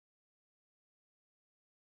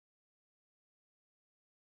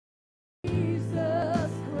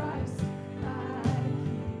Jesus Christ, my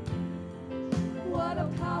King. What a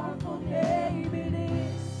powerful name it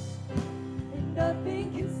is, and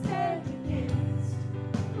nothing can stand against.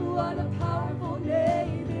 What a powerful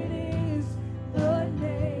name it is, the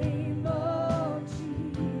name of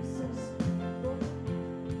Jesus.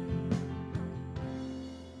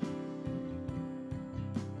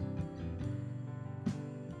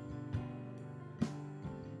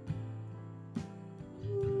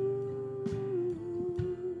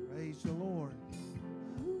 Praise the Lord.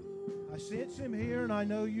 I sense Him here, and I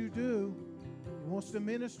know you do. He wants to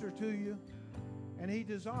minister to you, and He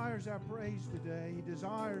desires our praise today. He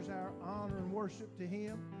desires our honor and worship to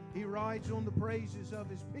Him. He rides on the praises of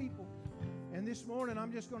His people. And this morning,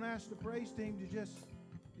 I'm just going to ask the praise team to just,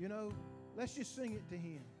 let's just sing it to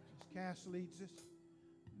Him. As Cass leads us,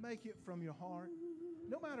 make it from your heart.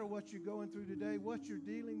 No matter what you're going through today, what you're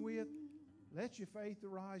dealing with, let your faith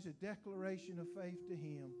arise, a declaration of faith to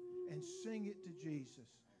Him, and sing it to Jesus.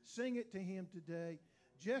 Sing it to Him today,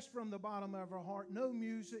 just from the bottom of our heart. No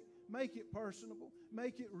music. Make it personable.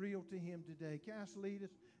 Make it real to Him today. Cass, lead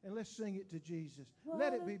us, and let's sing it to Jesus.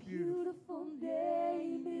 Let it be beautiful. What a beautiful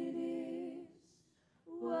name it is.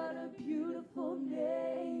 What a beautiful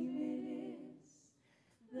name it is.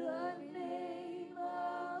 The name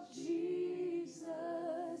of Jesus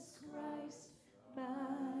Christ,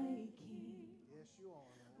 my King. Yes, you are.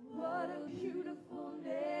 What a beautiful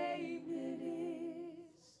name it is.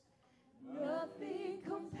 Nothing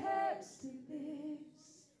compares to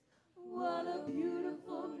this. What a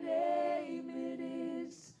beautiful name it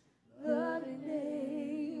is. The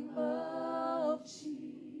name of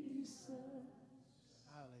Jesus.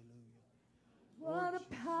 Hallelujah. What a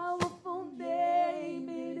powerful name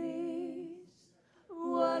it is.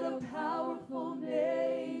 What a powerful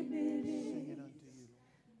name it Sing it is. unto you,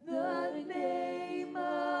 Lord. The name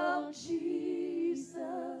of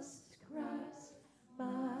Jesus Christ,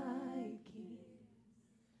 my King.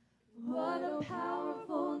 What a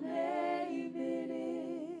powerful name it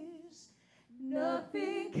is.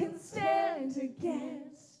 Nothing can stand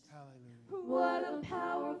against. Hallelujah. What a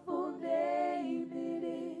powerful name it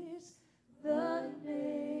is. The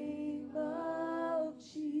name of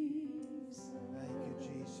Jesus. Thank you,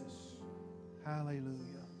 Jesus.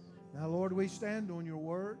 Hallelujah. Now, Lord, we stand on your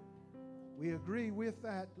word. We agree with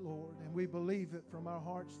that, Lord, and we believe it from our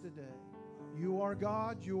hearts today. You are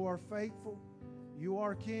God. You are faithful. You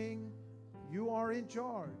are King. You are in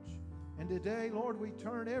charge. And today, Lord, we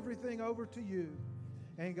turn everything over to you.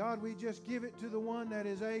 And God, we just give it to the one that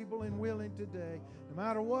is able and willing today. No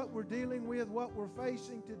matter what we're dealing with, what we're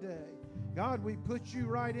facing today, God, we put you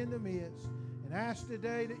right in the midst and ask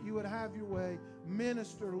today that you would have your way.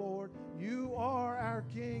 Minister, Lord. You are our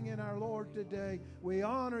King and our Lord today. We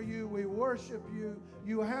honor you. We worship you.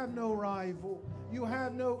 You have no rival. You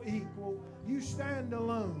have no equal. You stand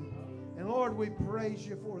alone. And Lord, we praise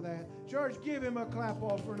you for that. Church, give him a clap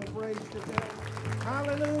offering of praise today.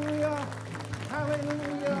 Hallelujah.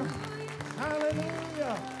 Hallelujah.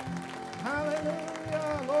 Hallelujah.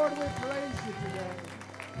 Hallelujah. Lord, we praise you today.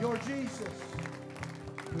 You're Jesus.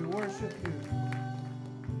 We worship you.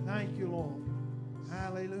 Thank you, Lord.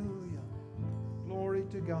 Hallelujah. Glory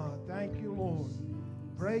to God. Thank you, Lord.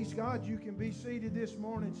 Praise God. You can be seated this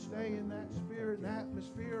morning. Stay in that spirit and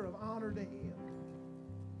atmosphere of honor to him.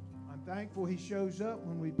 I'm thankful he shows up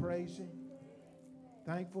when we praise him.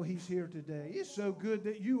 Thankful he's here today. It's so good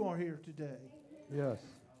that you are here today. Yes.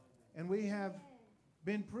 And we have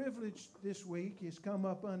been privileged this week. It's come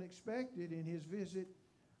up unexpected in his visit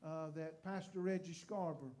that Pastor Reggie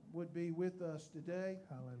Scarborough would be with us today.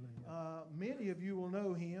 Hallelujah. Many of you will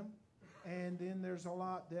know him, and then there's a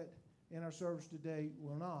lot that in our service today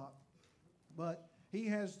will not. But he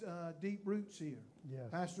has deep roots here. Yes.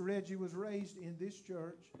 Pastor Reggie was raised in this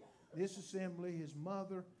church, this assembly. His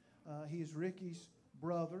mother, he is Ricky's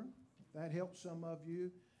brother. That helps some of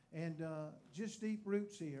you. And just deep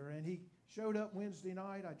roots here. And he showed up Wednesday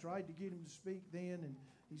night. I tried to get him to speak then, and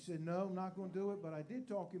he said, no, I'm not going to do it. But I did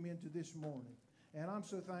talk him into this morning. And I'm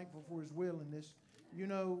so thankful for his willingness. You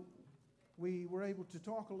know, we were able to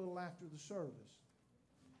talk a little after the service.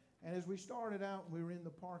 And as we started out, we were in the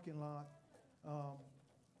parking lot. I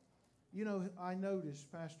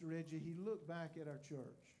noticed, Pastor Reggie, he looked back at our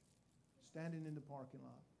church, standing in the parking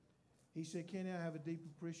lot. He said, Kenny, I have a deep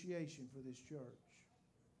appreciation for this church.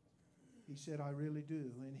 He said, I really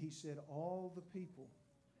do. And he said, all the people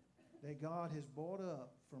that God has brought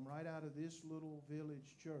up from right out of this little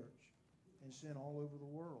village church and sent all over the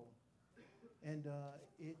world. And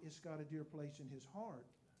it's got a dear place in his heart.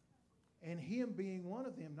 And him being one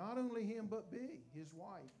of them, not only him, but B, his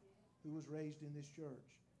wife, who was raised in this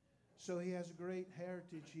church. So he has a great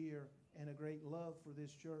heritage here and a great love for this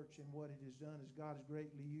church, and what it has done is God has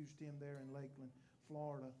greatly used him there in Lakeland,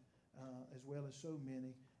 Florida, as well as so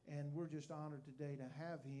many. And we're just honored today to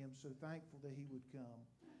have him, so thankful that he would come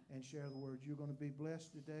and share the word. You're going to be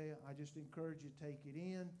blessed today. I just encourage you to take it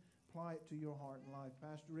in, apply it to your heart and life.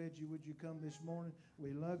 Pastor Reggie, would you come this morning?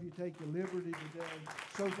 We love you. Take the liberty today.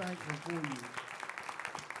 So thankful for you.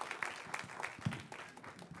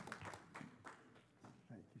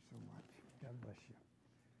 Thank you so much. God bless you.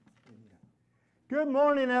 Good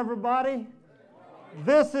morning, everybody.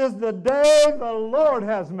 This is the day the Lord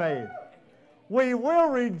has made. We will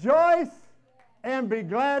rejoice and be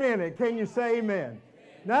glad in it. Can you say amen?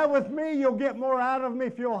 Now with me, you'll get more out of me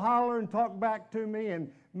if you'll holler and talk back to me and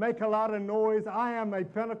make a lot of noise. I am a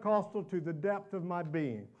Pentecostal to the depth of my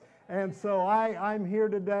being. And so I'm here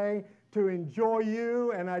today to enjoy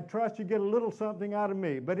you, and I trust you get a little something out of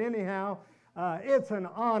me. But anyhow, it's an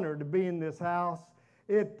honor to be in this house.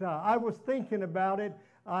 I was thinking about it.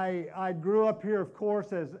 I grew up here, of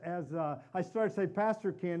course, as I started to say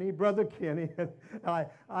Pastor Kenny, Brother Kenny.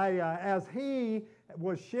 As he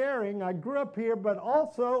was sharing, I grew up here, but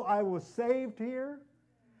also I was saved here.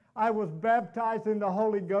 I was baptized in the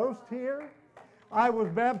Holy Ghost here. I was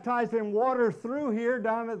baptized in water through here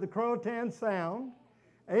down at the Croatan Sound.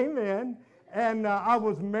 Amen. And I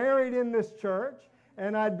was married in this church.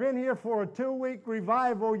 And I'd been here for a 2-week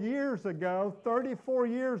revival years ago, 34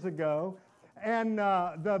 years ago. And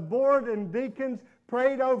the board and deacons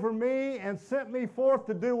prayed over me and sent me forth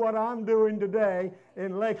to do what I'm doing today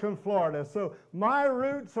in Lakeland, Florida. So my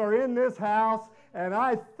roots are in this house, and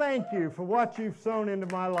I thank you for what you've sown into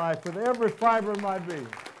my life with every fiber of my being.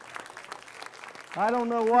 I don't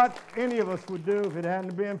know what any of us would do if it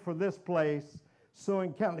hadn't been for this place. So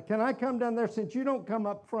can I come down there? Since you don't come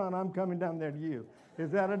up front, I'm coming down there to you.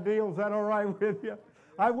 Is that a deal? Is that all right with you?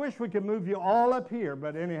 I wish we could move you all up here,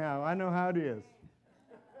 but anyhow, I know how it is.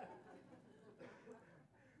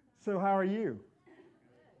 So how are you?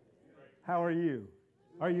 How are you?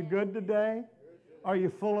 Are you good today? Are you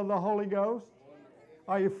full of the Holy Ghost?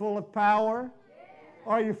 Are you full of power?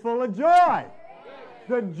 Are you full of joy?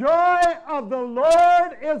 The joy of the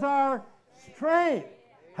Lord is our strength.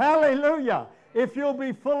 Hallelujah. If you'll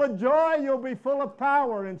be full of joy, you'll be full of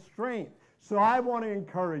power and strength. So I want to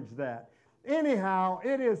encourage that. Anyhow,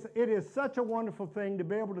 it is such a wonderful thing to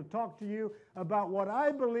be able to talk to you about what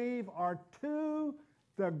I believe are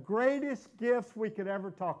the greatest gifts we could ever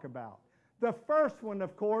talk about. The first one,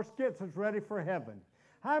 of course, gets us ready for heaven.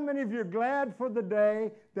 How many of you are glad for the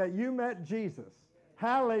day that you met Jesus?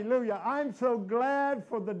 Hallelujah. I'm so glad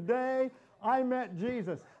for the day I met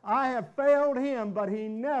Jesus. I have failed him, but he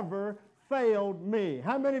never failed me.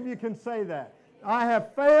 How many of you can say that? I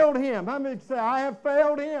have failed him. How many can say, I have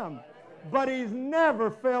failed him? But he's never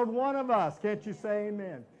failed one of us. Can't you say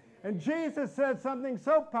amen? And Jesus said something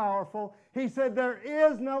so powerful. He said, there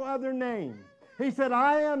is no other name. He said,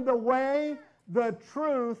 I am the way, the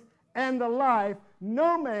truth, and the life.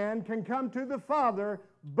 No man can come to the Father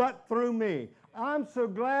but through me. I'm so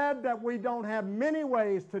glad that we don't have many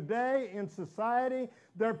ways today in society.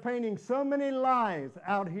 They're painting so many lies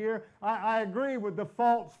out here. I agree with the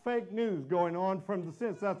false fake news going on from the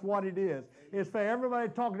sense that's what it is. It's for everybody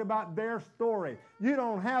talking about their story. You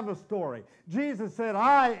don't have a story. Jesus said,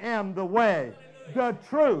 I am the way, the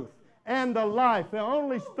truth, and the life. The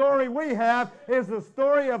only story we have is the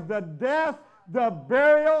story of the death, the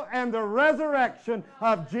burial, and the resurrection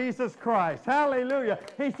of Jesus Christ. Hallelujah.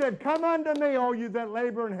 He said, come unto me, all you that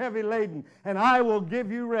labor and heavy laden, and I will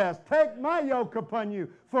give you rest. Take my yoke upon you,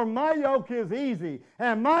 for my yoke is easy,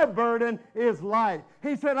 and my burden is light.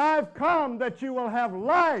 He said, I've come that you will have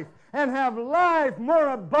life, and have life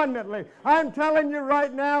more abundantly. I'm telling you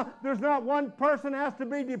right now, there's not one person has to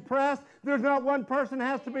be depressed. There's not one person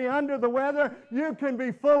has to be under the weather. You can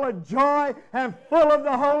be full of joy and full of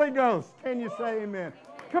the Holy Ghost. Can you say amen?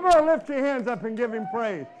 Come on, lift your hands up and give him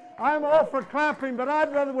praise. I'm all for clapping, but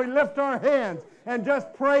I'd rather we lift our hands and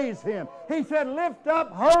just praise him. He said, lift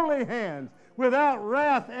up holy hands without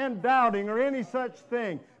wrath and doubting or any such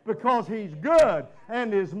thing, because he's good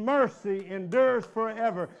and his mercy endures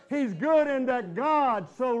forever. He's good in that God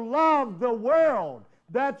so loved the world,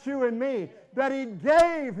 that's you and me, that he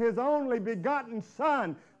gave his only begotten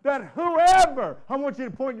Son, that whoever, I want you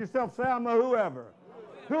to point yourself, say, I'm a whoever.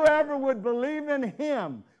 Whoever would believe in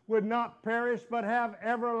him would not perish but have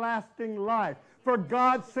everlasting life. For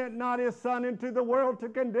God sent not his Son into the world to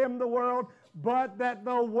condemn the world, but that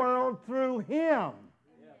the world through him,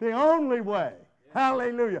 the only way,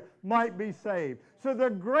 hallelujah, might be saved. So the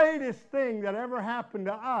greatest thing that ever happened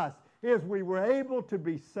to us is we were able to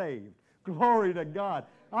be saved. Glory to God.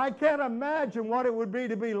 I can't imagine what it would be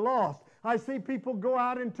to be lost. I see people go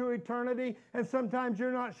out into eternity, and sometimes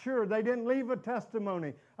you're not sure. They didn't leave a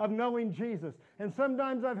testimony of knowing Jesus. And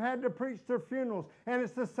sometimes I've had to preach their funerals, and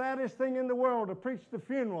it's the saddest thing in the world to preach the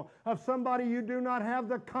funeral of somebody you do not have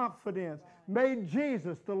the confidence made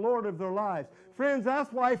Jesus the Lord of their lives. Friends,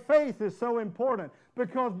 that's why faith is so important,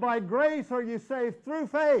 because by grace are you saved through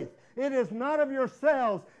faith. It is not of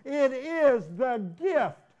yourselves. It is the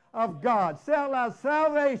gift of God. Say out loud,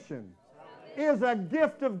 salvation is a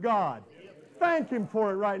gift of God. Thank Him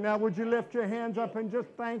for it right now. Would you lift your hands up and just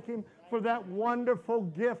thank Him for that wonderful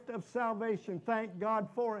gift of salvation? Thank God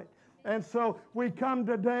for it. And so we come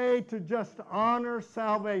today to just honor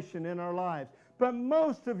salvation in our lives. But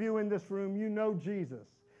most of you in this room, you know Jesus.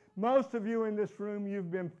 Most of you in this room,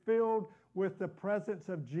 you've been filled with the presence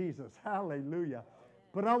of Jesus. Hallelujah.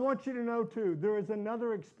 But I want you to know too, there is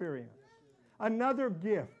another experience, another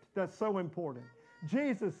gift that's so important.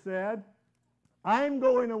 Jesus said, I'm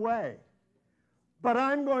going away, but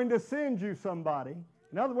I'm going to send you somebody.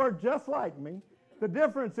 In other words, just like me. The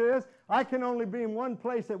difference is I can only be in one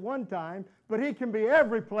place at one time, but He can be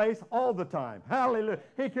every place all the time. Hallelujah.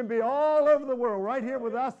 He can be all over the world. Right here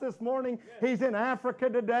with us this morning. He's in Africa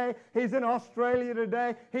today. He's in Australia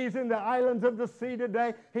today. He's in the islands of the sea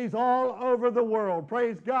today. He's all over the world.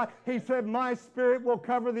 Praise God. He said, my Spirit will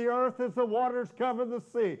cover the earth as the waters cover the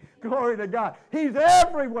sea. Glory to God. He's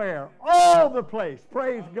everywhere, all the place.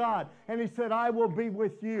 Praise God. And He said, I will be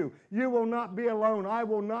with you. You will not be alone. I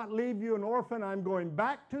will not leave you an orphan. I'm going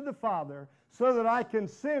back to the Father, so that I can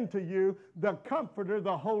send to you the Comforter,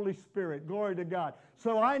 the Holy Spirit. Glory to God.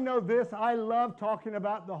 So I know this. I love talking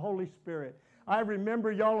about the Holy Spirit. I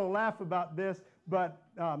remember, y'all will laugh about this, but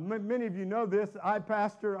many of you know this.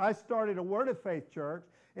 I started a Word of Faith church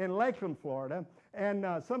in Lakeland, Florida. And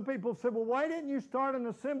some people said, well, why didn't you start an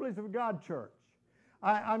Assemblies of God church?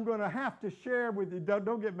 I'm going to have to share with you.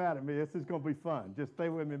 Don't get mad at me. This is going to be fun. Just stay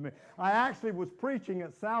with me. I actually was preaching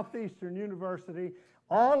at Southeastern University.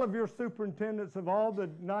 All of your superintendents of all the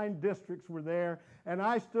 9 districts were there, and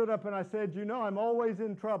I stood up and I said, you know, I'm always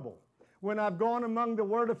in trouble. When I've gone among the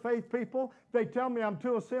Word of Faith people, they tell me I'm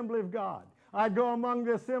too Assembly of God. I go among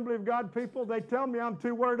the Assembly of God people, they tell me I'm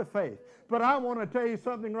too Word of Faith. But I want to tell you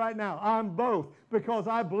something right now. I'm both, because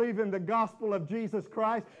I believe in the gospel of Jesus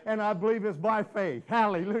Christ, and I believe it's by faith.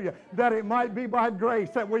 Hallelujah. That it might be by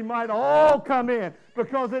grace, that we might all come in,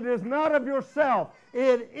 because it is not of yourself.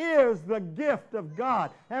 It is the gift of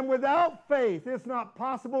God. And without faith, it's not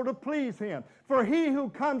possible to please Him. For he who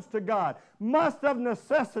comes to God must of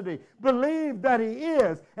necessity believe that He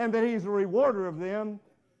is, and that He's a rewarder of them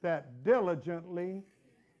that diligently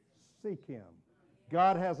seek Him.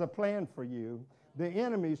 God has a plan for you. The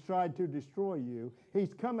enemy's tried to destroy you.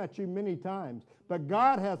 He's come at you many times. But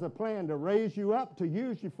God has a plan to raise you up, to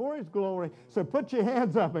use you for His glory. So put your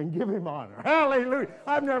hands up and give Him honor. Hallelujah.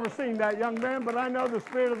 I've never seen that young man, but I know the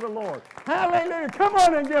Spirit of the Lord. Hallelujah. Come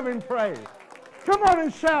on and give Him praise. Come on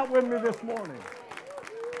and shout with me this morning.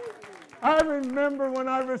 I remember when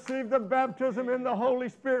I received the baptism in the Holy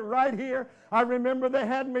Spirit right here. I remember they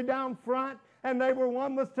had me down front, and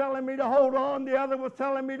one was telling me to hold on, the other was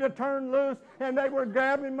telling me to turn loose, and they were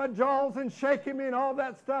grabbing my jaws and shaking me and all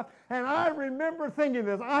that stuff. And I remember thinking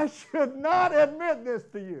this. I should not admit this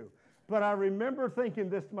to you. But I remember thinking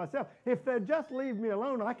this to myself. If they'd just leave me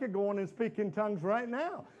alone, I could go on and speak in tongues right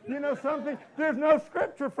now. You know something? There's no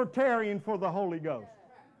scripture for tarrying for the Holy Ghost.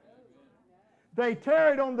 They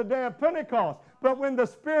tarried on the day of Pentecost. But when the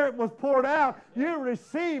Spirit was poured out, you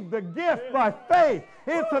received the gift by faith.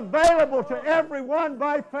 It's available to everyone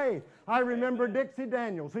by faith. I remember Dixie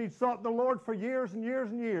Daniels. He'd sought the Lord for years and years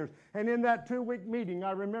and years. And in that 2-week meeting,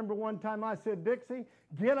 I remember one time I said, Dixie,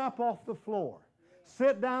 get up off the floor.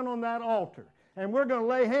 Sit down on that altar. And we're going to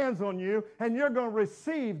lay hands on you, and you're going to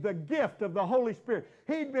receive the gift of the Holy Spirit.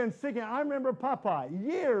 He'd been seeking. I remember Popeye,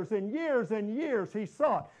 years and years and years he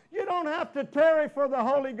sought. You don't have to tarry for the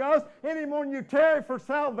Holy Ghost any more than you tarry for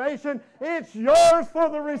salvation. It's yours for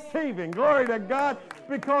the receiving. Glory to God.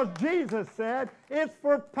 Because Jesus said it's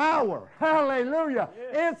for power. Hallelujah.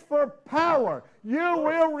 It's for power. You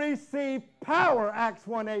will receive power, Acts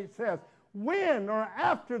 1:8 says. When or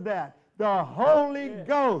after that, the Holy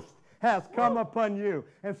Ghost has come upon you.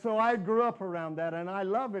 And so I grew up around that, and I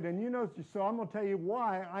love it. And you know, so I'm going to tell you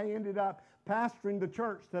why I ended up pastoring the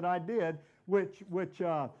church that I did, which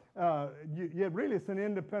really it's an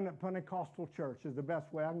independent Pentecostal church is the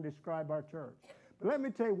best way I can describe our church. But let me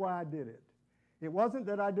tell you why I did it. It wasn't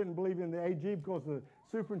that I didn't believe in the AG, because the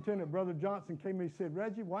superintendent, Brother Johnson, came and he said,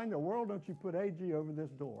 Reggie, why in the world don't you put AG over this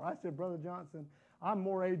door? I said, Brother Johnson, I'm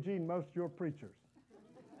more AG than most of your preachers.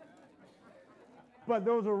 But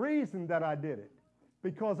there was a reason that I did it,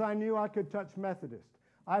 because I knew I could touch Methodist,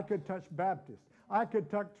 I could touch Baptist, I could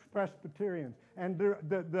touch Presbyterians, and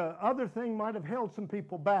the other thing might have held some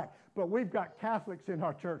people back, but we've got Catholics in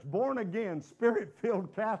our church, born-again,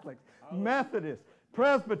 Spirit-filled Catholics, Methodists,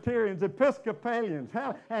 Presbyterians, Episcopalians,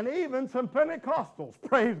 and even some Pentecostals,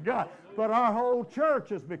 praise God. But our whole church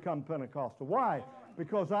has become Pentecostal. Why?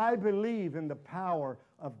 Because I believe in the power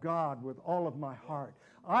of God with all of my heart.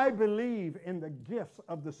 I believe in the gifts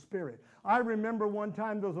of the Spirit. I remember one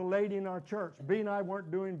time there was a lady in our church. Bea and I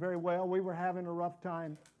weren't doing very well. We were having a rough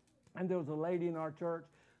time. And there was a lady in our church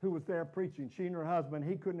who was there preaching. She and her husband,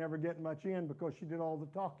 he couldn't ever get much in because she did all the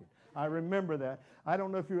talking. I remember that. I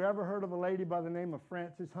don't know if you ever heard of a lady by the name of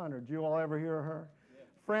Frances Hunter. Did you all ever hear of her? Yeah.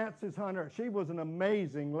 Frances Hunter, she was an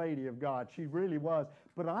amazing lady of God. She really was.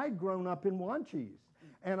 But I'd grown up in Wanchese.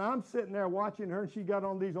 And I'm sitting there watching her, and she got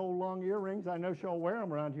on these old long earrings. I know she'll wear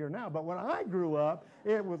them around here now. But when I grew up,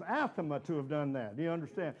 it was anathema to have done that. Do you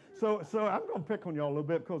understand? So I'm going to pick on y'all a little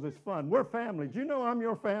bit because it's fun. We're family. Do you know I'm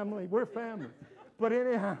your family? We're family. But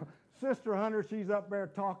anyhow, Sister Hunter, she's up there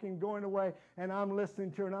talking, going away, and I'm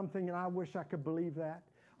listening to her, and I'm thinking, I wish I could believe that.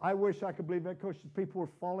 I wish I could believe that, because people were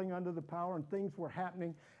falling under the power and things were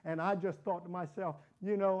happening. And I just thought to myself,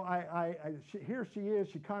 you know, here she is.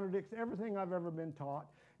 She contradicts everything I've ever been taught.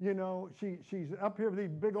 You know, she's up here with these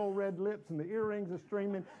big old red lips and the earrings are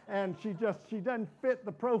streaming, and she doesn't fit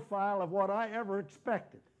the profile of what I ever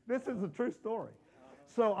expected. This is a true story.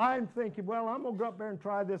 So I'm thinking, well, I'm going to go up there and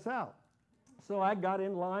try this out. So I got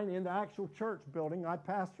in line in the actual church building. I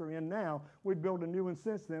pastor in now. We built a new one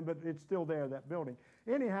since then, but it's still there, that building.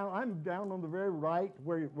 Anyhow, I'm down on the very right,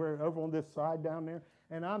 where we're over on this side down there,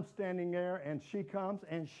 and I'm standing there, and she comes,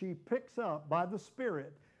 and she picks up by the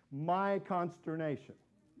Spirit my consternation.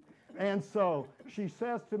 And so she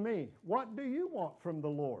says to me, what do you want from the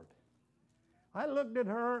Lord? I looked at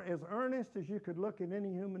her as earnest as you could look at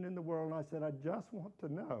any human in the world, and I said, I just want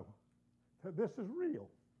to know that this is real.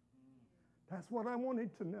 That's what I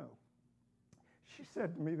wanted to know. She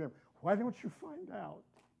said to me then, why don't you find out?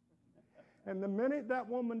 And the minute that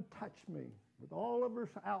woman touched me with all of her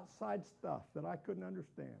outside stuff that I couldn't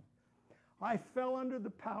understand, I fell under the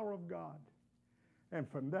power of God. And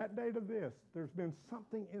from that day to this, there's been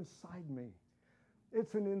something inside me.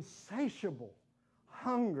 It's an insatiable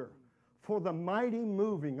hunger for the mighty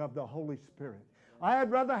moving of the Holy Spirit.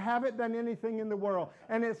 I'd rather have it than anything in the world.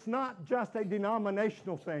 And it's not just a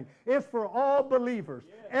denominational thing. It's for all believers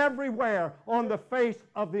everywhere on the face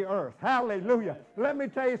of the earth. Hallelujah. Let me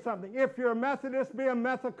tell you something. If you're a Methodist, be a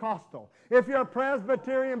Methocostal. If you're a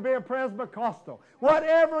Presbyterian, be a Presbycostal.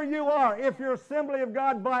 Whatever you are, if you're Assembly of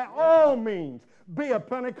God, by all means, be a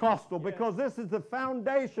Pentecostal, because this is the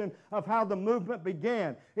foundation of how the movement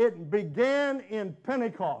began. It began in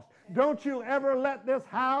Pentecost. Don't you ever let this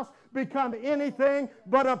house become anything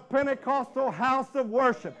but a Pentecostal house of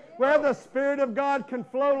worship, where the Spirit of God can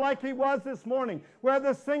flow like He was this morning, where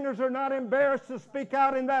the singers are not embarrassed to speak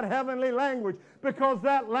out in that heavenly language, because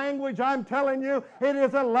that language, I'm telling you, it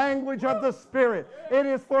is a language of the Spirit. It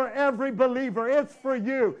is for every believer. It's for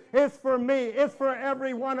you. It's for me. It's for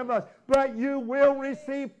every one of us. But you will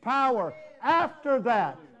receive power. After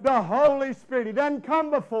that, the Holy Spirit. He doesn't come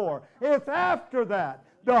before. It's after that.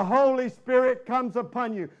 The Holy Spirit comes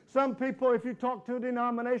upon you. Some people, if you talk to a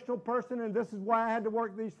denominational person, and this is why I had to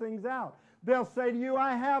work these things out, they'll say to you,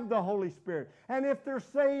 I have the Holy Spirit. And if they're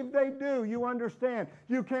saved, they do. You understand.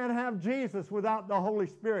 You can't have Jesus without the Holy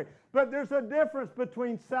Spirit. But there's a difference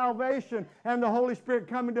between salvation and the Holy Spirit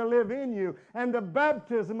coming to live in you, and the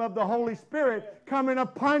baptism of the Holy Spirit coming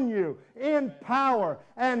upon you in power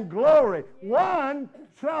and glory. One,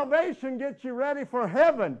 salvation gets you ready for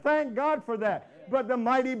heaven. Thank God for that. But the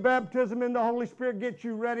mighty baptism in the Holy Spirit gets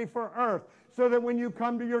you ready for earth, so that when you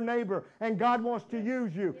come to your neighbor and God wants to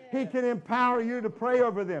use you, He can empower you to pray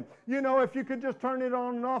over them. You know, if you could just turn it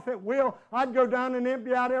on and off at will, I'd go down and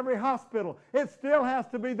empty out every hospital. It still has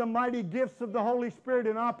to be the mighty gifts of the Holy Spirit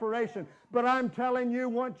in operation. But I'm telling you,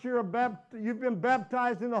 once you've been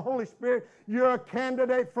baptized in the Holy Spirit, you're a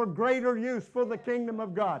candidate for greater use for the kingdom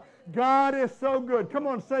of God. God is so good. Come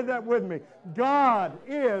on, say that with me. God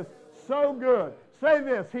is so good. Say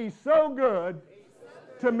this, He's so good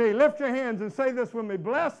to me. Lift your hands and say this with me.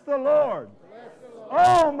 Bless the Lord,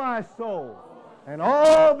 oh my soul, and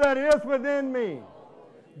all that is within me.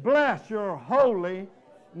 Bless your holy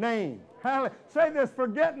name. Hallelujah. Say this,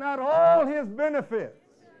 forget not all His benefits.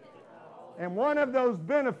 And one of those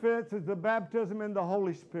benefits is the baptism in the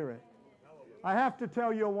Holy Spirit. I have to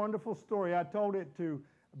tell you a wonderful story. I told it to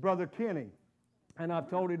Brother Kenny, and I've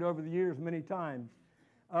told it over the years many times.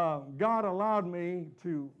 God allowed me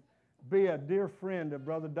to be a dear friend of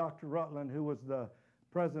Brother Dr. Rutland, who was the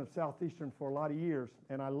president of Southeastern for a lot of years,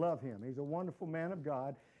 and I love him. He's a wonderful man of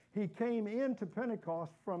God. He came into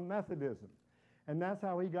Pentecost from Methodism, and that's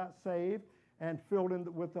how he got saved and filled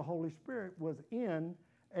in with the Holy Spirit, was in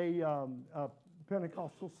a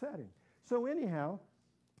Pentecostal setting. So anyhow,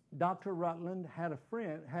 Dr. Rutland had a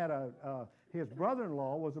friend, his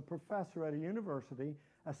brother-in-law was a professor at a university,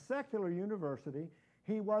 a secular university.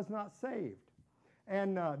 He was not saved.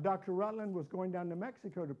 And Dr. Rutland was going down to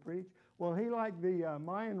Mexico to preach. Well, he liked the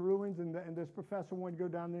Mayan ruins, and this professor wanted to go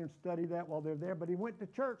down there and study that while they're there, but he went to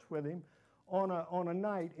church with him on a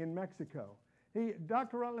night in Mexico.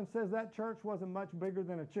 Dr. Rutland says that church wasn't much bigger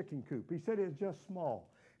than a chicken coop. He said it was just small.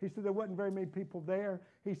 He said there wasn't very many people there.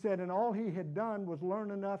 He said, and all he had done was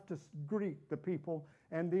learn enough to greet the people,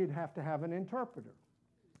 and they'd have to have an interpreter.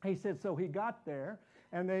 He said, so he got there,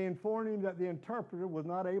 and they informed him that the interpreter was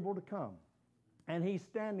not able to come. And he's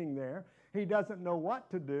standing there. He doesn't know what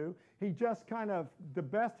to do. He just kind of, the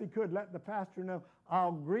best he could, let the pastor know,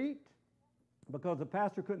 I'll greet, because the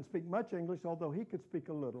pastor couldn't speak much English, although he could speak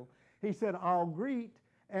a little. He said, I'll greet,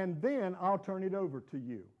 and then I'll turn it over to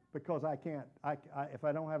you, because I can't, if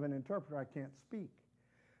I don't have an interpreter, I can't speak.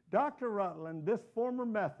 Dr. Rutland, this former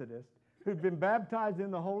Methodist, who'd been baptized in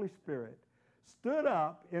the Holy Spirit, stood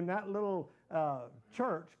up in that little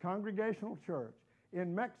church, congregational church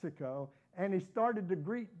in Mexico, and he started to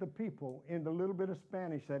greet the people in the little bit of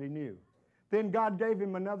Spanish that he knew. Then God gave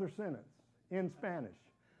him another sentence in Spanish,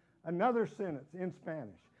 another sentence in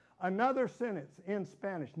Spanish, another sentence in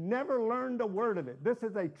Spanish. Never learned a word of it. This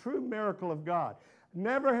is a true miracle of God.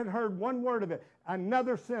 Never had heard one word of it.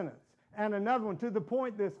 Another sentence and another one, to the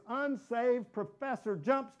point this unsaved professor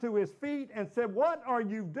jumps to his feet and said, what are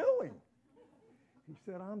you doing? He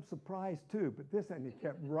said, I'm surprised too, but this, and he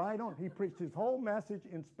kept right on. He preached his whole message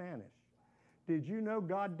in Spanish. Did you know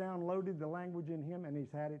God downloaded the language in him, and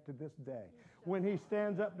he's had it to this day? When he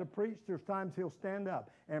stands up to preach, there's times he'll stand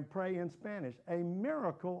up and pray in Spanish. A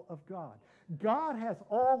miracle of God. God has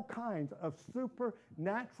all kinds of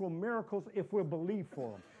supernatural miracles if we'll believe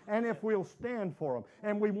for them and if we'll stand for them.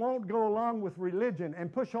 And we won't go along with religion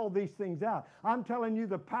and push all these things out. I'm telling you,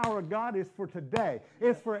 the power of God is for today.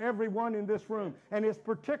 It's for everyone in this room, and it's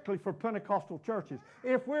particularly for Pentecostal churches.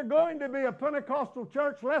 If we're going to be a Pentecostal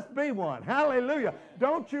church, let's be one. Hallelujah.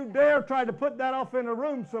 Don't you dare try to put that off in a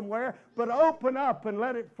room somewhere, but open up and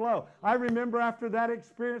let it flow. I remember after that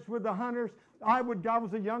experience with the Hunters, I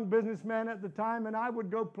was a young businessman at the time, and I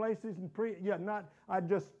would go places and preach. I'd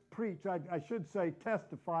just preach. I should say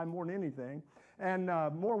testify more than anything, and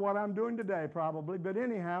more what I'm doing today probably. But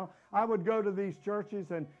anyhow, I would go to these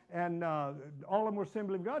churches, and all of them were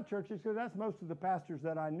Assembly of God churches, because that's most of the pastors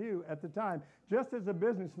that I knew at the time, just as a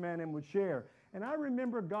businessman, and would share. And I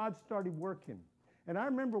remember God started working. And I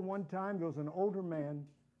remember one time there was an older man.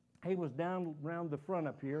 He was down around the front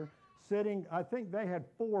up here, sitting. I think they had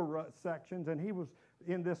 4 sections, and he was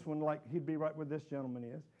in this one, like he'd be right where this gentleman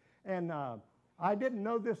is. And I didn't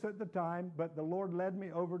know this at the time, but the Lord led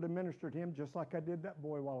me over to minister to him, just like I did that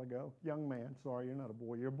boy a while ago. Young man. Sorry, you're not a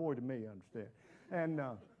boy. You're a boy to me, I understand.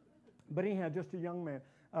 And but he had just a young man,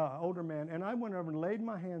 older man. And I went over and laid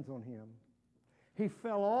my hands on him. He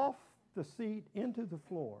fell off the seat into the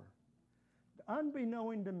floor.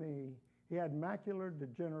 Unbeknown to me, he had macular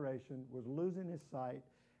degeneration, was losing his sight,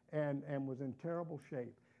 and was in terrible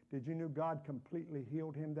shape. Did you know God completely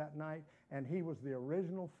healed him that night? And he was the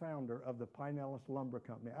original founder of the Pinellas Lumber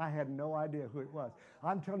Company. I had no idea who it was.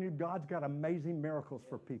 I'm telling you, God's got amazing miracles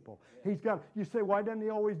for people. You say, why doesn't he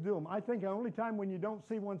always do them? I think the only time when you don't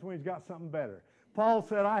see one's when he's got something better. Paul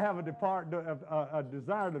said, I have a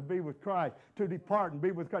desire to be with Christ, to depart and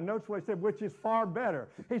be with Christ. Notice what he said, which is far better.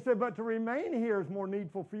 He said, but to remain here is more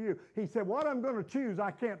needful for you. He said, what I'm going to choose,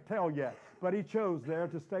 I can't tell yet. But he chose there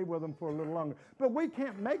to stay with them for a little longer. But we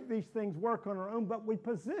can't make these things work on our own, but we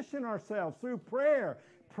position ourselves through prayer,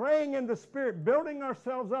 praying in the Spirit, building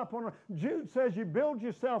ourselves up. Jude says you build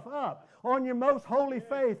yourself up on your most holy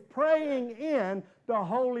faith, praying in the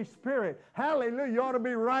Holy Spirit. Hallelujah. You ought to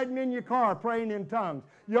be riding in your car praying in tongues.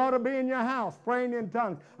 You ought to be in your house praying in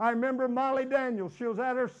tongues. I remember Molly Daniels. She was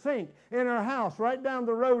at her sink in her house right down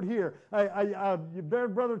the road here. Their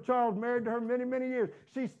brother Charles married to her many, many years.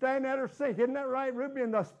 She's standing at her sink. Isn't that right, Ruby?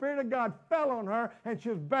 And the Spirit of God fell on her, and she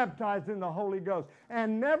was baptized in the Holy Ghost.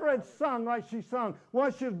 And never had sung like she sung.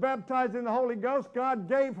 Once she was baptized in the Holy Ghost, God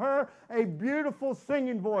gave her a beautiful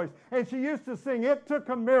singing voice. And she used to sing, it took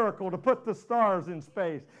a miracle to put the stars in in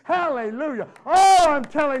space. Hallelujah. Oh, I'm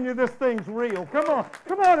telling you, this thing's real. Come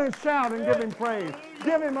on and shout and give him praise.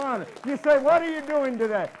 Give him honor. You say, what are you doing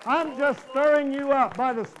today? I'm just stirring you up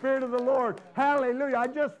by the Spirit of the Lord. Hallelujah. I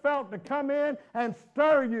just felt to come in and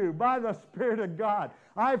stir you by the Spirit of God.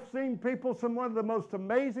 I've seen people, one of the most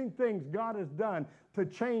amazing things God has done to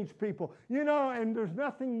change people. You know, and there's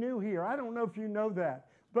nothing new here. I don't know if you know that,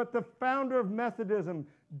 but the founder of Methodism,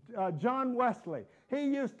 John Wesley, he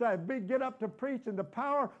used to get up to preach and the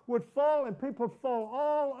power would fall and people would fall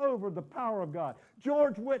all over the power of God.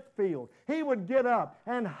 George Whitefield, he would get up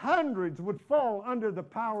and hundreds would fall under the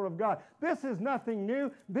power of God. This is nothing new.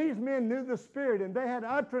 These men knew the Spirit and they had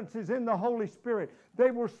utterances in the Holy Spirit.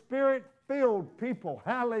 They were Spirit-filled people.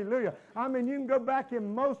 Hallelujah. I mean, you can go back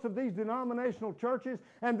in most of these denominational churches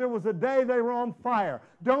and there was a day they were on fire.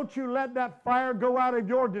 Don't you let that fire go out of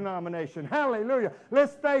your denomination. Hallelujah.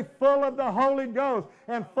 Let's stay full of the Holy Ghost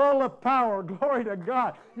and full of power. Glory to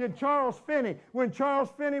God. Charles Finney, when Charles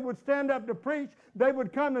Finney would stand up to preach, they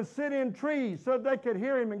would come and sit in trees so they could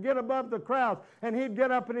hear him and get above the crowds. And he'd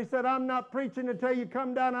get up and he said, I'm not preaching until you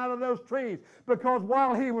come down out of those trees. Because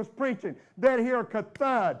while he was preaching, they'd hear a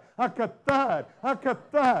ka-thud, a ka-thud, a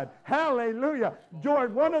ka-thud. Hallelujah.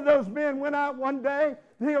 George, one of those men went out one day.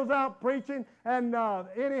 He was out preaching, and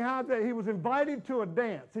anyhow, he was invited to a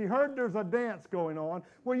dance. He heard there's a dance going on.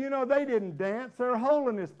 Well, you know, they didn't dance. They're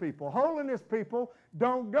holiness people. Holiness people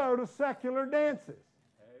don't go to secular dances.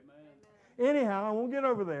 Amen. Anyhow, I won't get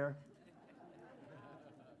over there.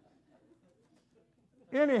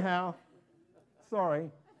 Anyhow, sorry.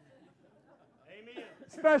 Amen.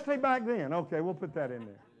 Especially back then. Okay, we'll put that in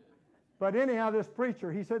there. But anyhow, this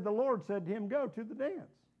preacher, he said the Lord said to him, go to the dance.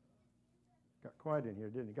 Got quiet in here,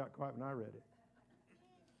 didn't he? Got quiet when I read it.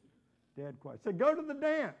 Dead quiet. He said, go to the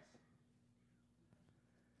dance.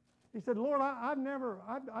 He said, Lord, I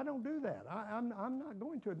don't do that. I'm not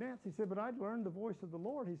going to a dance. He said, but I'd learned the voice of the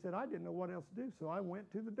Lord. He said, I didn't know what else to do, so I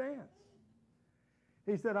went to the dance.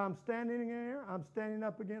 He said, I'm standing in there. I'm standing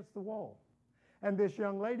up against the wall. And this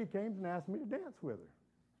young lady came and asked me to dance with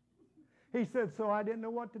her. He said, so I didn't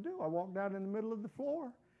know what to do. I walked out in the middle of the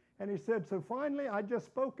floor. And he said, so finally I just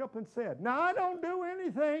spoke up and said, now I don't do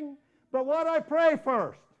anything but what I pray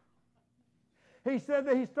first. He said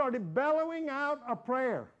that he started bellowing out a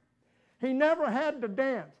prayer. He never had to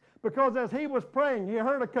dance because as he was praying, he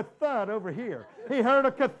heard a ka-thud over here. He heard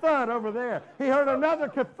a ka-thud over there. He heard another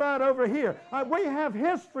ka-thud over here. We have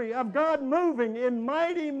history of God moving in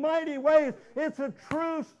mighty, mighty ways. It's a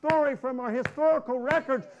true story from our historical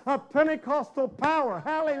records of Pentecostal power.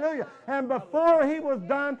 Hallelujah. And before he was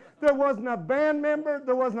done, there wasn't a band member,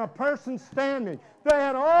 there wasn't a person standing. They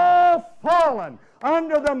had all fallen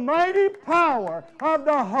under the mighty power of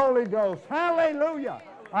the Holy Ghost. Hallelujah.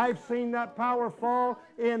 I've seen that power fall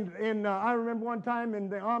I remember one time in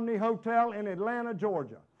the Omni Hotel in Atlanta,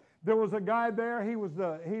 Georgia. There was a guy there. He was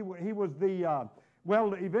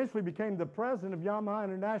eventually became the president of Yamaha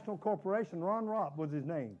International Corporation. Ron Ropp was his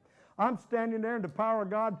name. I'm standing there in the power of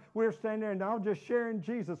God. We're standing there and I was just sharing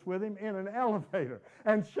Jesus with him in an elevator.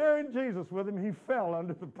 And sharing Jesus with him, he fell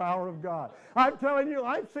under the power of God. I'm telling you,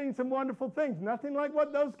 I've seen some wonderful things. Nothing like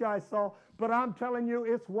what those guys saw, but I'm telling you,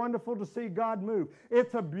 it's wonderful to see God move.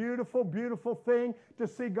 It's a beautiful, beautiful thing to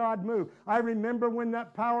see God move. I remember when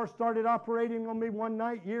that power started operating on me one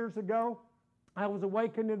night years ago. I was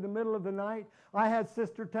awakened in the middle of the night. I had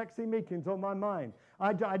Sister Texie Meekins on my mind.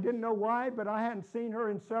 I didn't know why, but I hadn't seen her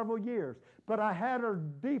in several years. But I had her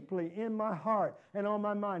deeply in my heart and on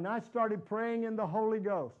my mind. I started praying in the Holy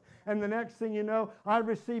Ghost. And the next thing you know, I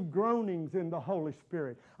received groanings in the Holy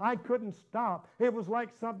Spirit. I couldn't stop. It was like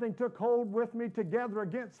something took hold with me together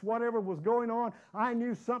against whatever was going on. I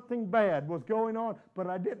knew something bad was going on, but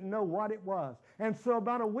I didn't know what it was. And so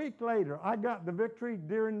about a week later, I got the victory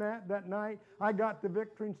during that night. I got the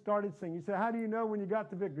victory and started singing. You say, how do you know when you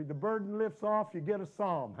got the victory? The burden lifts off, you get a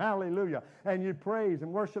psalm. Hallelujah. And you praise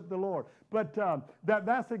and worship the Lord. But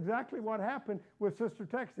that's exactly what happened with Sister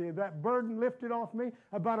Texie. That burden lifted off me.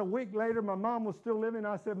 About a week later, my mom was still living.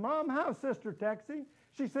 I said, Mom, how's Sister Texie?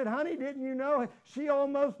 She said, honey, didn't you know she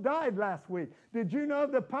almost died last week? Did you know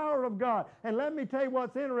the power of God? And let me tell you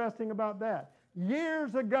what's interesting about that.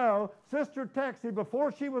 Years ago, Sister Texie,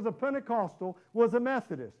 before she was a Pentecostal, was a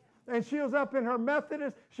Methodist. And she was up in her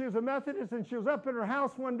Methodist, she was a Methodist, and she was up in her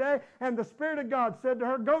house one day, and the Spirit of God said to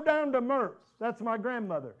her, go down to Mertz. That's my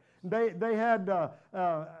grandmother. They had a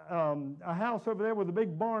house over there with a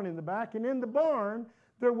big barn in the back, and in the barn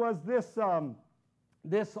there was this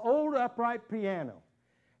old upright piano.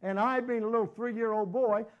 And I, being a little 3-year-old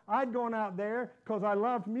boy, I'd gone out there because I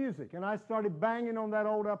loved music. And I started banging on that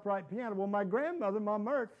old upright piano. Well, my grandmother, my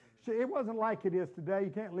Mert, it wasn't like it is today. You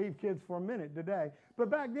can't leave kids for a minute today. But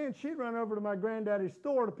back then, she'd run over to my granddaddy's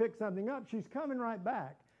store to pick something up. She's coming right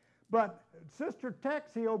back. But Sister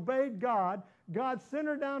Texie obeyed God. God sent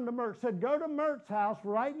her down to Mert, said, go to Mert's house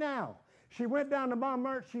right now. She went down to Mom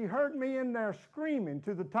Mert. She heard me in there screaming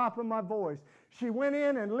to the top of my voice. She went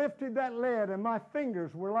in and lifted that lid, and my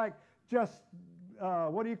fingers were like just,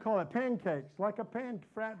 what do you call it, pancakes, like a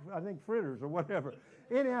I think fritters or whatever.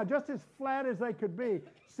 Anyhow, just as flat as they could be.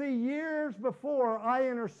 See, years before I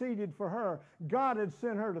interceded for her, God had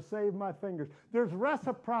sent her to save my fingers. There's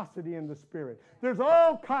reciprocity in the Spirit. There's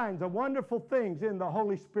all kinds of wonderful things in the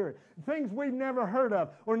Holy Spirit. Things we've never heard of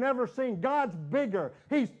or never seen. God's bigger.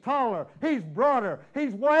 He's taller. He's broader.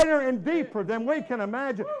 He's wider and deeper than we can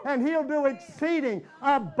imagine. And He'll do exceeding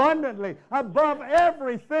abundantly above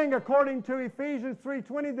everything, according to Ephesians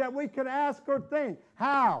 3:20, that we could ask or think.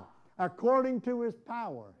 How? According to His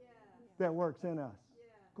power that works in us.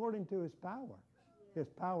 According to His power. His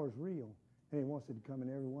power is real, and He wants it to come in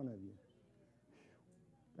every one of you.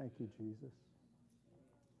 Thank you, Jesus.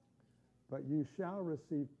 But you shall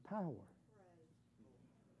receive power.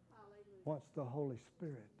 What's the Holy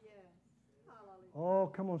Spirit? Oh,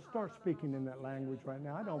 come on, start speaking in that language right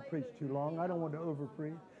now. I don't preach too long. I don't want to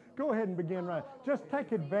over-preach. Go ahead and begin right. Just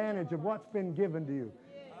take advantage of what's been given to you.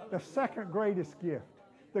 The second greatest gift.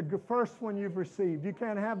 The first one you've received. You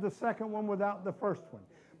can't have the second one without the first one.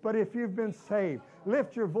 But if you've been saved,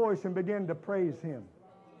 lift your voice and begin to praise Him.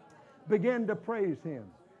 Begin to praise Him.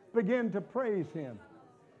 Begin to praise Him.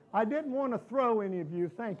 I didn't want to throw any of you.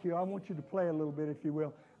 Thank you. I want you to play a little bit, if you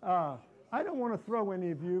will. I don't want to throw any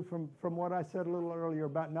of you from what I said a little earlier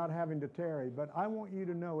about not having to tarry, but I want you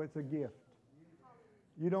to know it's a gift.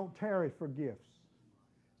 You don't tarry for gifts.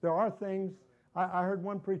 There are things. I heard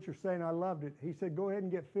one preacher say, and I loved it. He said, go ahead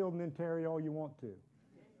and get filled and then tarry all you want to.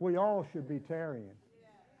 We all should be tarrying.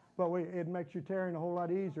 But it makes you tarrying a whole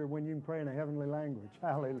lot easier when you can pray in a heavenly language.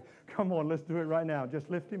 Hallelujah. Come on, let's do it right now. Just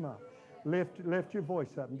lift Him up. Lift your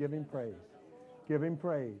voice up and give Him praise. Give Him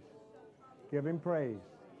praise. Give Him praise.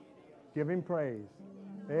 Give Him praise.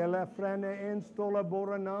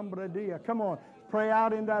 Come on, pray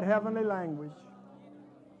out in that heavenly language.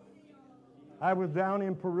 I was down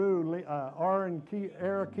in Peru,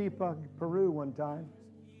 Arequipa, Peru one time.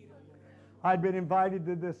 I'd been invited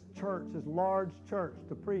to this church, this large church,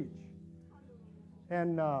 to preach.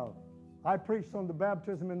 And I preached on the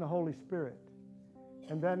baptism in the Holy Spirit.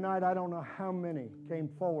 And that night, I don't know how many came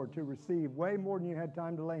forward to receive, way more than you had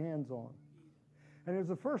time to lay hands on. And it was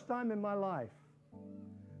the first time in my life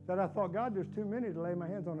that I thought, God, there's too many to lay my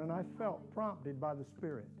hands on. And I felt prompted by the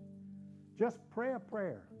Spirit. Just pray a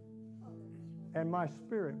prayer, and my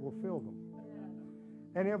Spirit will fill them.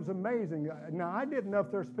 And it was amazing. Now, I didn't know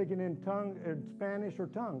if they're speaking in Spanish or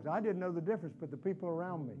tongues. I didn't know the difference, but the people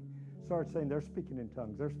around me started saying, they're speaking in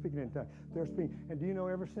tongues, they're speaking in tongues, they're speaking. And do you know,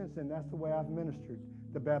 ever since then, that's the way I've ministered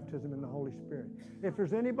the baptism in the Holy Spirit. If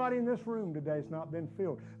there's anybody in this room today that's not been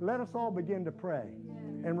filled, let us all begin to pray.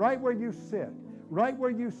 And right where you sit,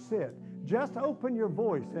 just open your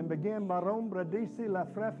voice and begin.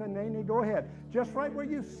 Go ahead. Just right where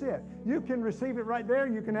you sit. You can receive it right there.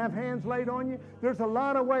 You can have hands laid on you. There's a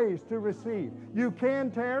lot of ways to receive. You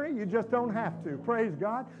can tarry. You just don't have to. Praise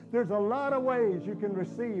God. There's a lot of ways you can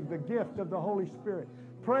receive the gift of the Holy Spirit.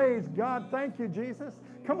 Praise God. Thank you, Jesus.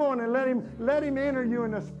 Come on and let him enter you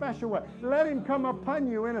in a special way. Let Him come upon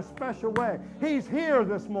you in a special way. He's here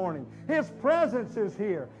this morning. His presence is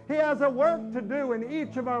here. He has a work to do in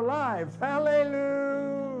each of our lives.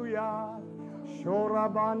 Hallelujah.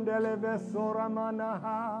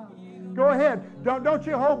 Go ahead. Don't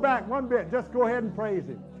you hold back one bit. Just go ahead and praise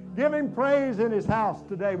Him. Give Him praise in His house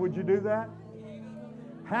today. Would you do that?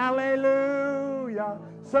 Hallelujah.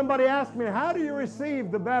 Somebody asked me, how do you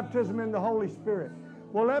receive the baptism in the Holy Spirit?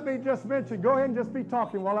 Well, let me just mention, go ahead and just be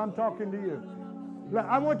talking while I'm talking to you.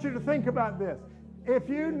 I want you to think about this. If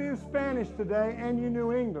you knew Spanish today and you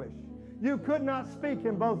knew English, you could not speak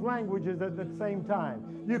in both languages at the same time.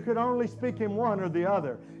 You could only speak in one or the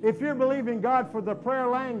other. If you're believing God for the prayer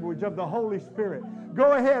language of the Holy Spirit,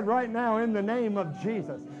 go ahead right now in the name of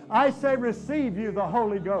Jesus. I say receive you the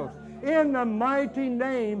Holy Ghost. In the mighty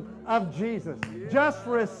name of Jesus. Just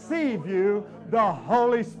receive you the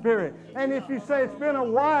Holy Spirit. And if you say it's been a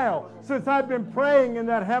while since I've been praying in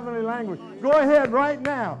that heavenly language, go ahead right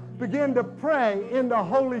now. Begin to pray in the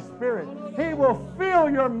Holy Spirit. He will fill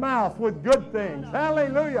your mouth with good things.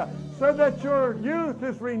 Hallelujah. So that your youth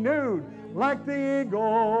is renewed like the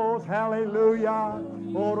eagles. Hallelujah.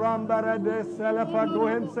 Oh, Rambara de Selepa. Go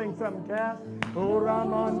ahead and sing something, Cass. Oh,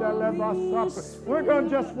 Ramanda Levasapa. We're going to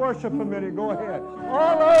just worship a minute. Go ahead.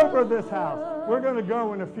 All over this house. We're going to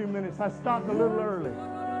go in a few minutes. I stopped a little early.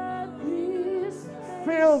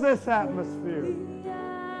 Feel this atmosphere.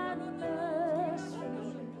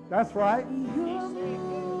 That's right.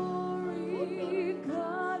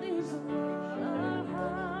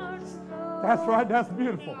 That's right. That's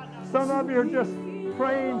beautiful. Some of you are just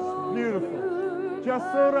praying beautiful. Just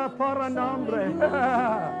sora para nombre.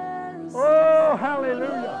 Oh,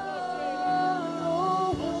 hallelujah.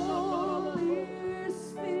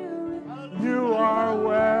 You are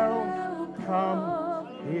welcome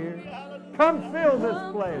here. Come fill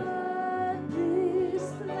this place.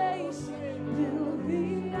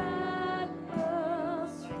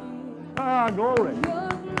 Ah, glory.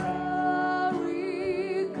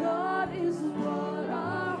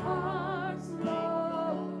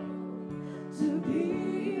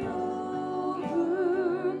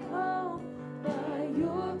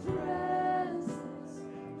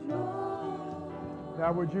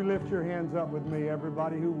 Now, would you lift your hands up with me,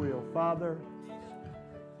 everybody who will? Father,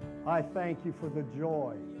 I thank you for the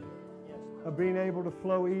joy of being able to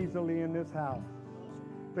flow easily in this house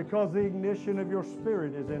because the ignition of your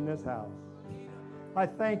Spirit is in this house. I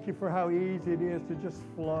thank you for how easy it is to just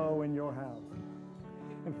flow in your house.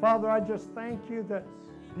 And Father, I just thank you that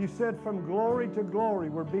you said from glory to glory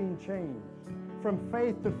we're being changed, from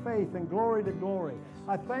faith to faith and glory to glory.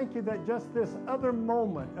 I thank you that just this other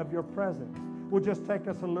moment of your presence will just take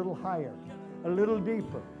us a little higher, a little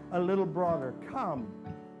deeper, a little broader. Come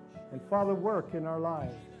and Father, work in our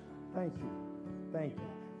lives. Thank you. Thank you.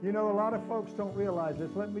 You know, a lot of folks don't realize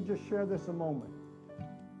this. Let me just share this a moment.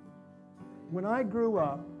 When I grew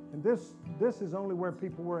up, and this is only where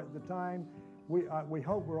people were at the time, we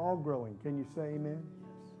hope we're all growing. Can you say amen?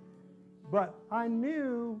 But I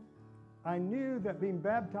knew that being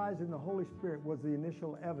baptized in the Holy Spirit was the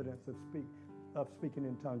initial evidence of speaking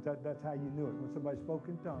in tongues. That's how you knew it. When somebody spoke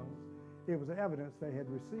in tongues, it was evidence they had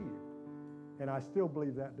received. And I still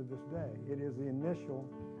believe that to this day. It is the initial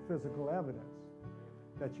physical evidence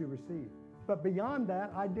that you received. But beyond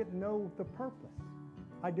that, I didn't know the purpose.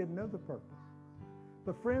 I didn't know the purpose.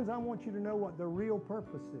 But friends, I want you to know what the real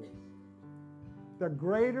purpose is. The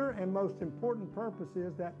greater and most important purpose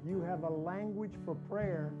is that you have a language for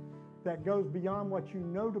prayer that goes beyond what you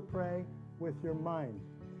know to pray with your mind.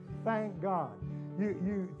 Thank God.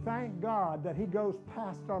 You thank God that He goes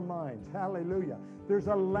past our minds. Hallelujah. There's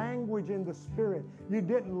a language in the Spirit. You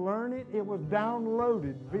didn't learn it. It was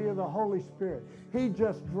downloaded via the Holy Spirit. He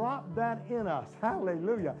just dropped that in us.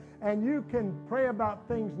 Hallelujah. And you can pray about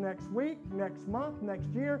things next week, next month, next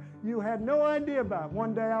year. You had no idea about.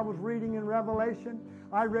 One day I was reading in Revelation.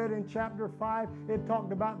 I read in chapter 5, it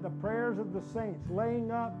talked about the prayers of the saints,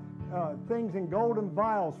 laying up things in golden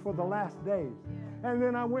vials for the last days. And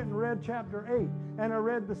then I went and read chapter 8, and I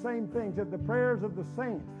read the same things, that the prayers of the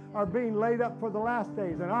saints are being laid up for the last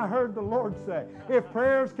days. And I heard the Lord say, if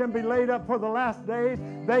prayers can be laid up for the last days,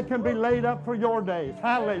 they can be laid up for your days.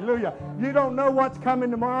 Hallelujah. You don't know what's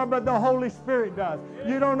coming tomorrow, but the Holy Spirit does.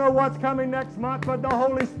 You don't know what's coming next month, but the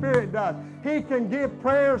Holy Spirit does. He can give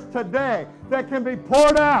prayers today that can be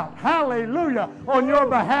poured out, hallelujah, on your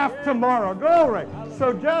behalf tomorrow. Glory.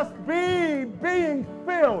 So just being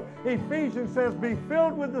filled. Ephesians says, be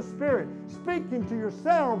filled with the Spirit, speaking to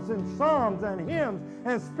yourselves in psalms and hymns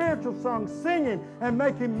and spiritual songs, singing and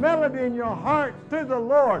making melody in your heart to the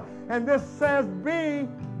Lord. And this says, being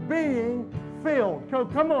filled. So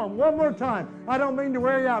come on, one more time. I don't mean to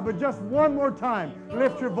wear you out, but just one more time.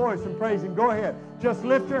 Lift your voice and praise Him. Go ahead. Just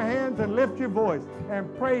lift your hands and lift your voice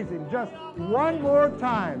and praise Him. Just one more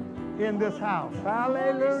time in this house.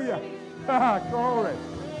 Hallelujah. Glory.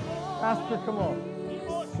 Pastor, come on.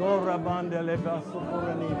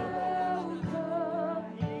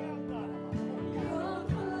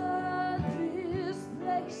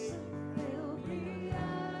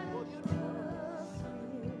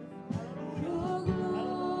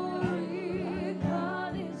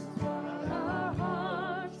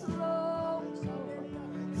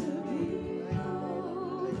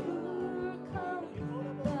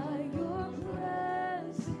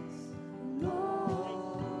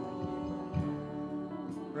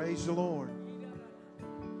 Praise the Lord.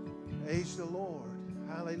 Praise the Lord.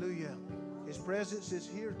 Hallelujah. His presence is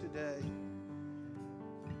here today.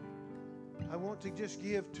 I want to just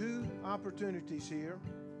give two opportunities here.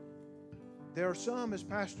 There are some, as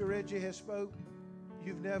Pastor Reggie has spoke,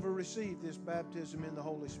 you've never received this baptism in the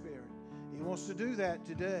Holy Spirit. He wants to do that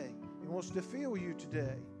today. He wants to fill you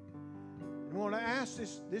today. I want to ask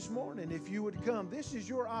this morning if you would come. This is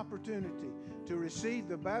your opportunity to receive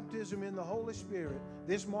the baptism in the Holy Spirit,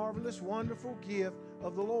 this marvelous, wonderful gift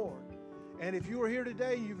of the Lord. And if you are here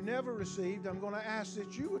today and you've never received, I'm going to ask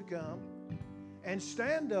that you would come and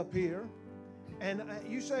stand up here. And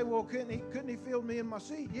you say, well, couldn't he fill me in my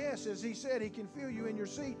seat? Yes, as he said, he can fill you in your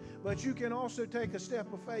seat, but you can also take a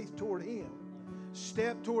step of faith toward him.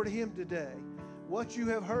 Step toward him today. What you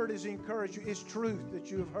have heard is encouragement. It's truth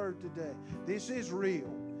that you have heard today. This is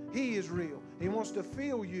real. He is real. He wants to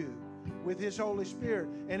fill you with his Holy Spirit.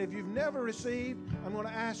 And if you've never received, I'm going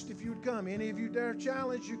to ask if you would come. Any of you dare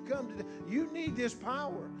challenge, you come today. You need this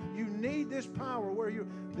power. You need this power where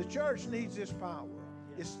the church needs this power.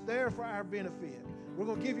 It's there for our benefit. We're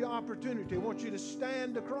going to give you opportunity. I want you to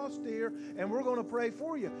stand across here and we're going to pray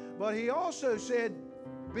for you. But he also said,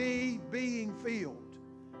 be being filled.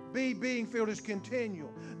 Be being filled is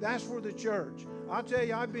continual. That's for the church. I'll tell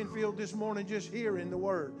you, I've been filled this morning just hearing the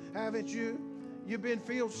word. Haven't you? You've been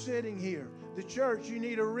filled sitting here. The church, you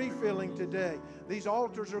need a refilling today. These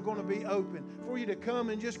altars are going to be open for you to come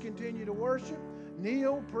and just continue to worship.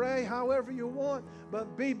 Kneel, pray, however you want,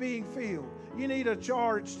 but be being filled. You need a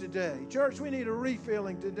charge today. Church, we need a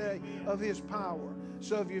refilling today of his power.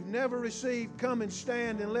 So if you've never received, come and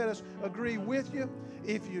stand and let us agree with you.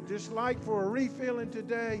 If you just like for a refilling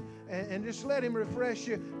today and just let him refresh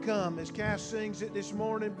you, come. As Cass sings it this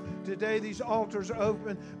morning, today these altars are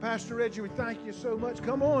open. Pastor Reggie, we thank you so much.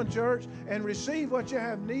 Come on, church, and receive what you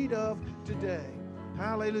have need of today.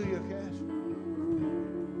 Hallelujah, Cass.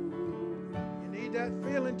 You need that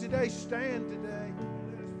feeling today. Stand today.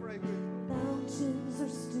 Let us pray with you. Mountains are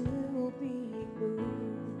still being moved.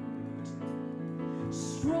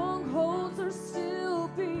 Strongholds are still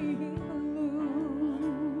being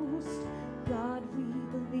loosed. God, we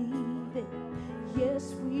believe it.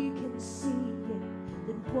 Yes, we can see it.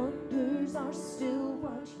 That wonders are still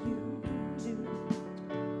what you do.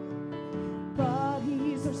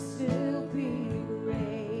 Bodies are still being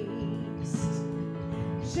raised.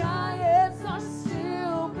 Giants are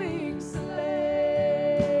still being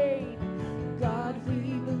slain. God,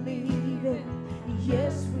 we believe it.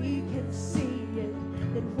 Yes, we can see it.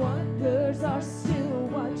 That wonders are still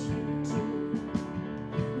what you do.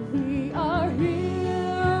 We are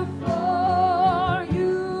here for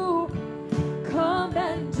you. Come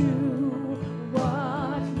and do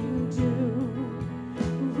what you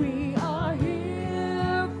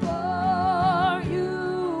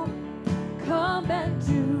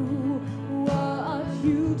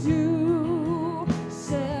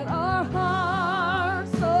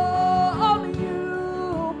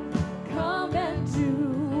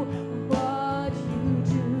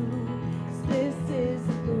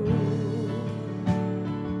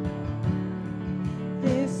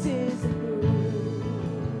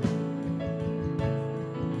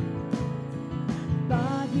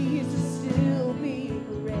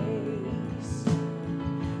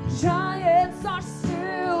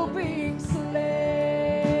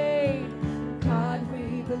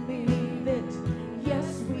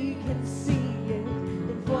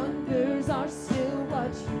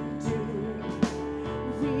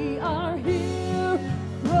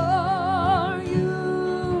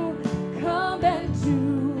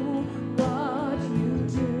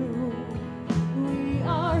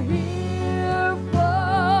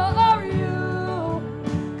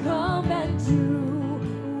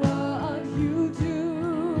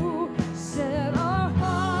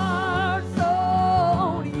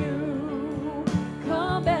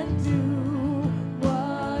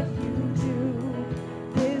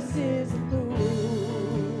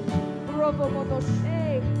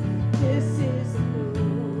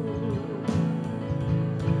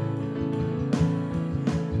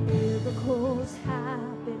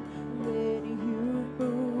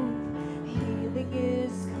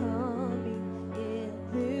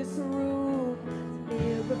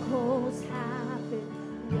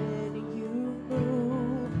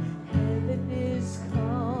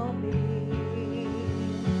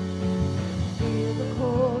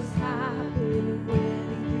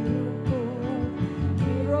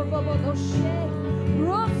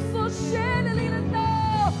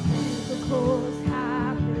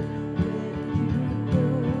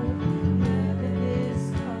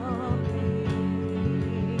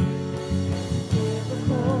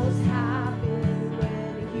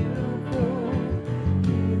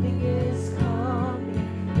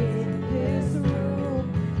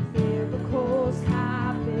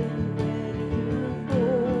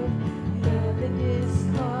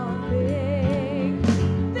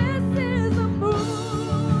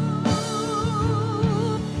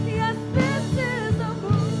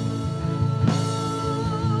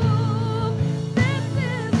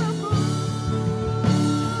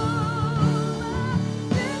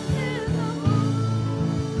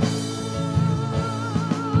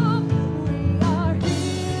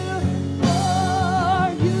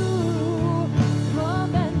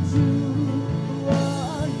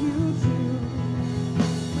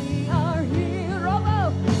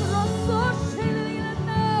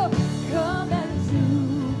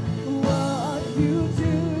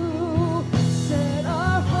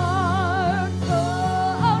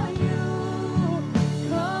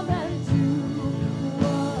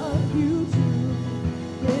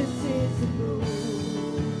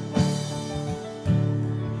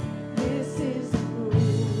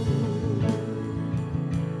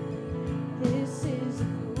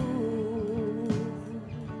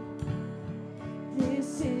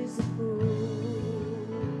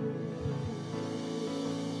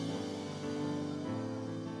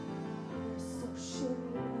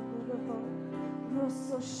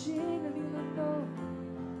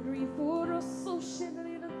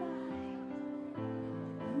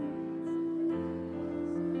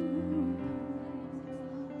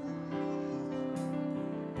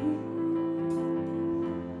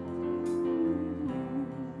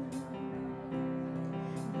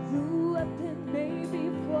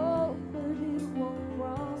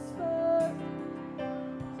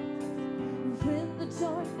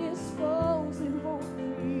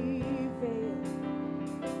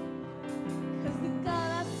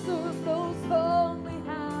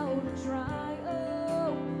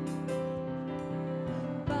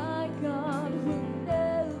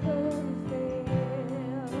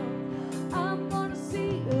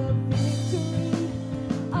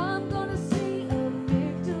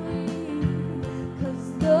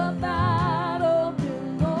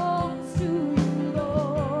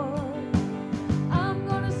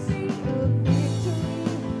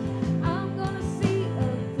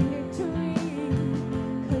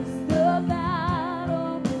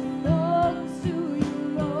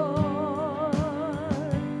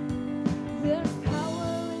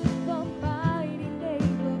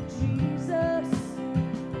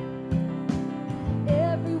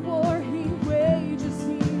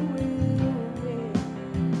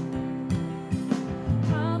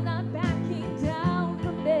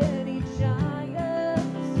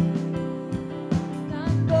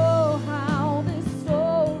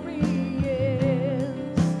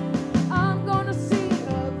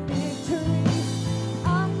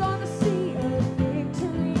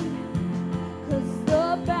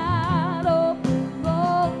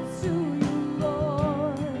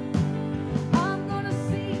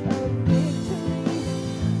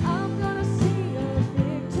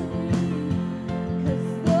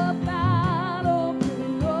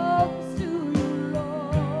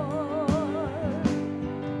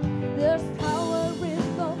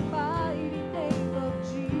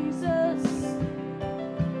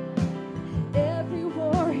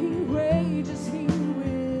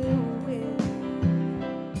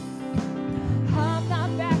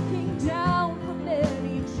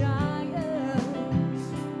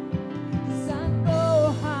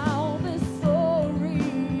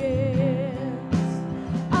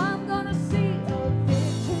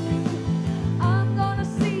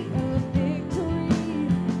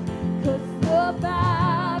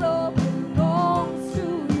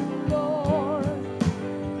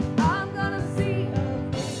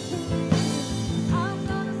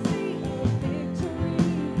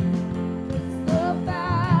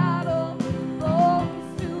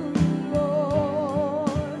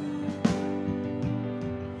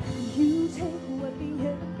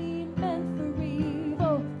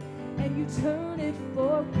You turn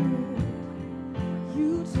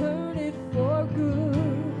it for good.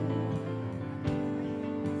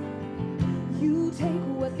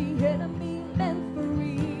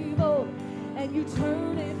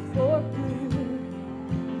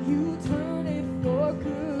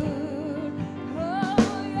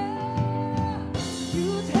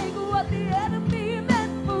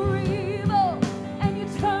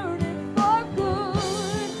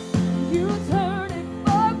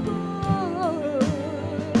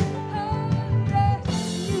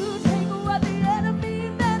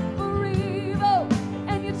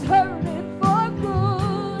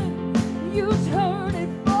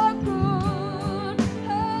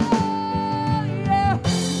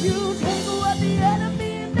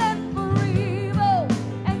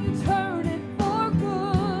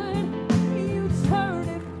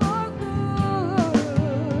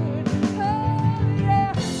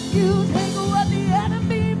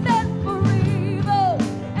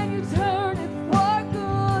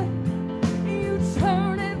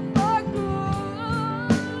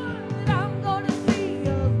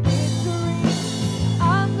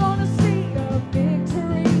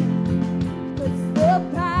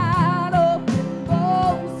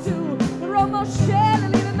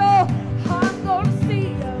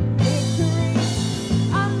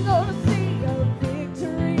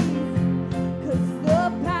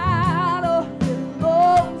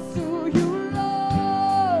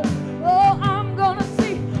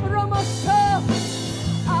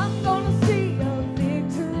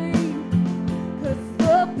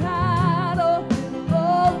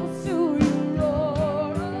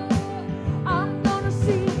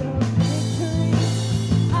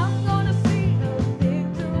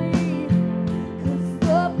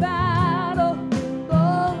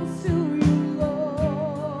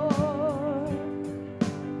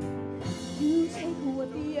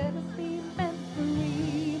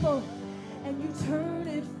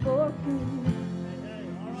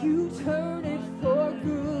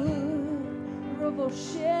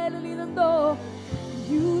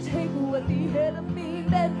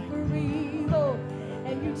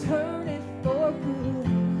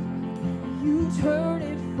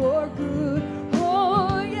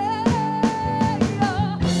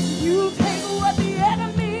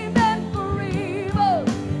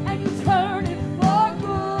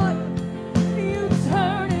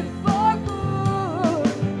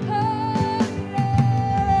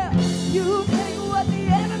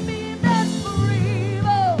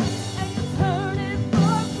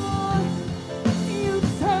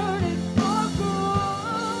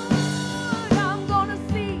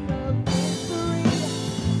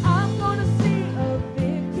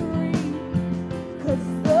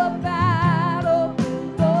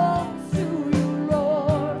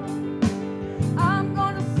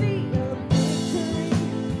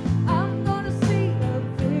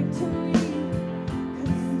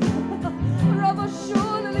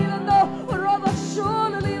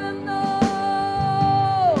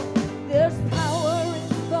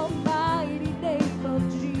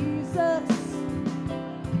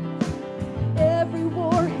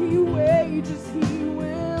 just hear